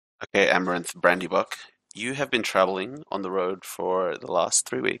Okay, Amaranth Brandybuck, you have been traveling on the road for the last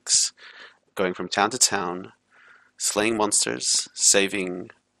 3 weeks, going from town to town, slaying monsters,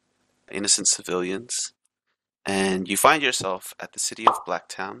 saving innocent civilians, and you find yourself at the city of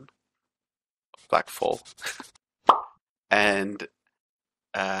Blacktown, Blackfall, and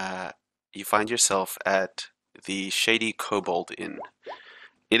uh, you find yourself at the Shady Kobold Inn.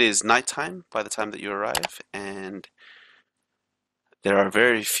 It is nighttime by the time that you arrive, and there are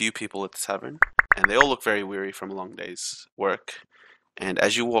very few people at the tavern, and they all look very weary from a long day's work. And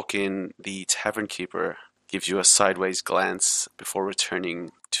as you walk in, the tavern keeper gives you a sideways glance before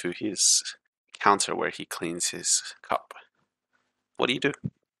returning to his counter where he cleans his cup. What do you do?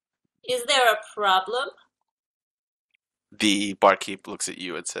 Is there a problem? The barkeep looks at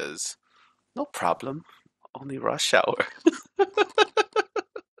you and says, "No problem, only rush hour."